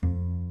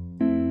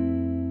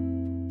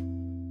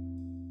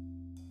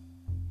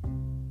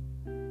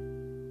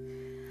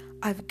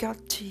I've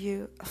got to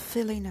you a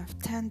feeling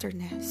of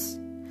tenderness.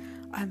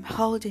 I'm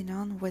holding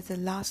on with the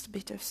last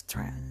bit of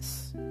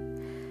strength.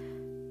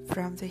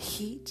 From the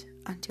heat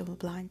until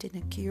blinding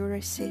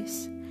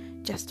accuracies,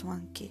 just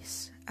one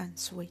kiss and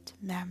sweet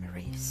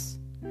memories.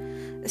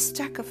 A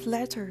stack of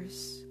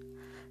letters,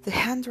 the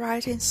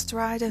handwriting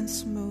straight and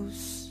smooth,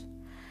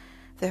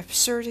 the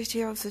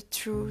absurdity of the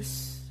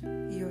truth,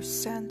 your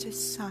scented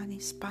sunny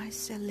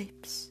spicy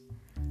lips,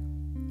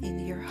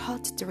 in your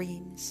hot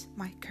dreams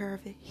my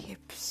curvy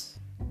hips.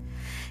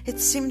 It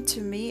seemed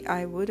to me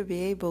I would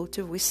be able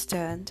to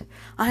withstand.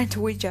 Aren't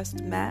we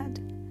just mad?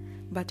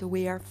 But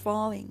we are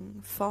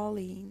falling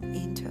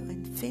into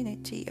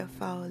infinity of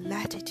our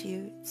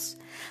latitudes,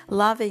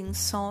 loving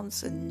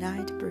songs and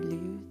night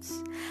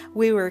preludes.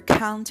 We were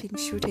counting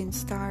shooting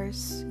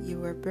stars, you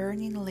were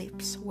burning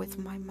lips with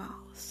my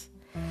mouth.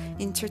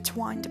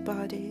 Intertwined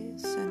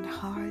bodies and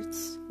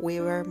hearts,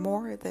 we were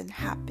more than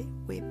happy,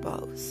 we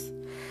both.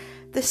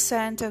 The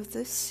scent of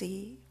the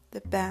sea,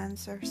 the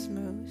bands are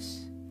smooth.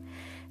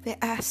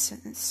 The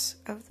essence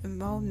of the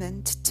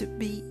moment to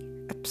be,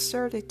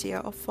 absurdity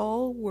of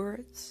all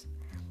words.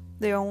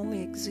 They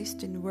only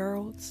exist in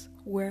worlds,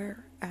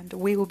 were and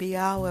will be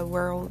our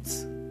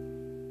worlds.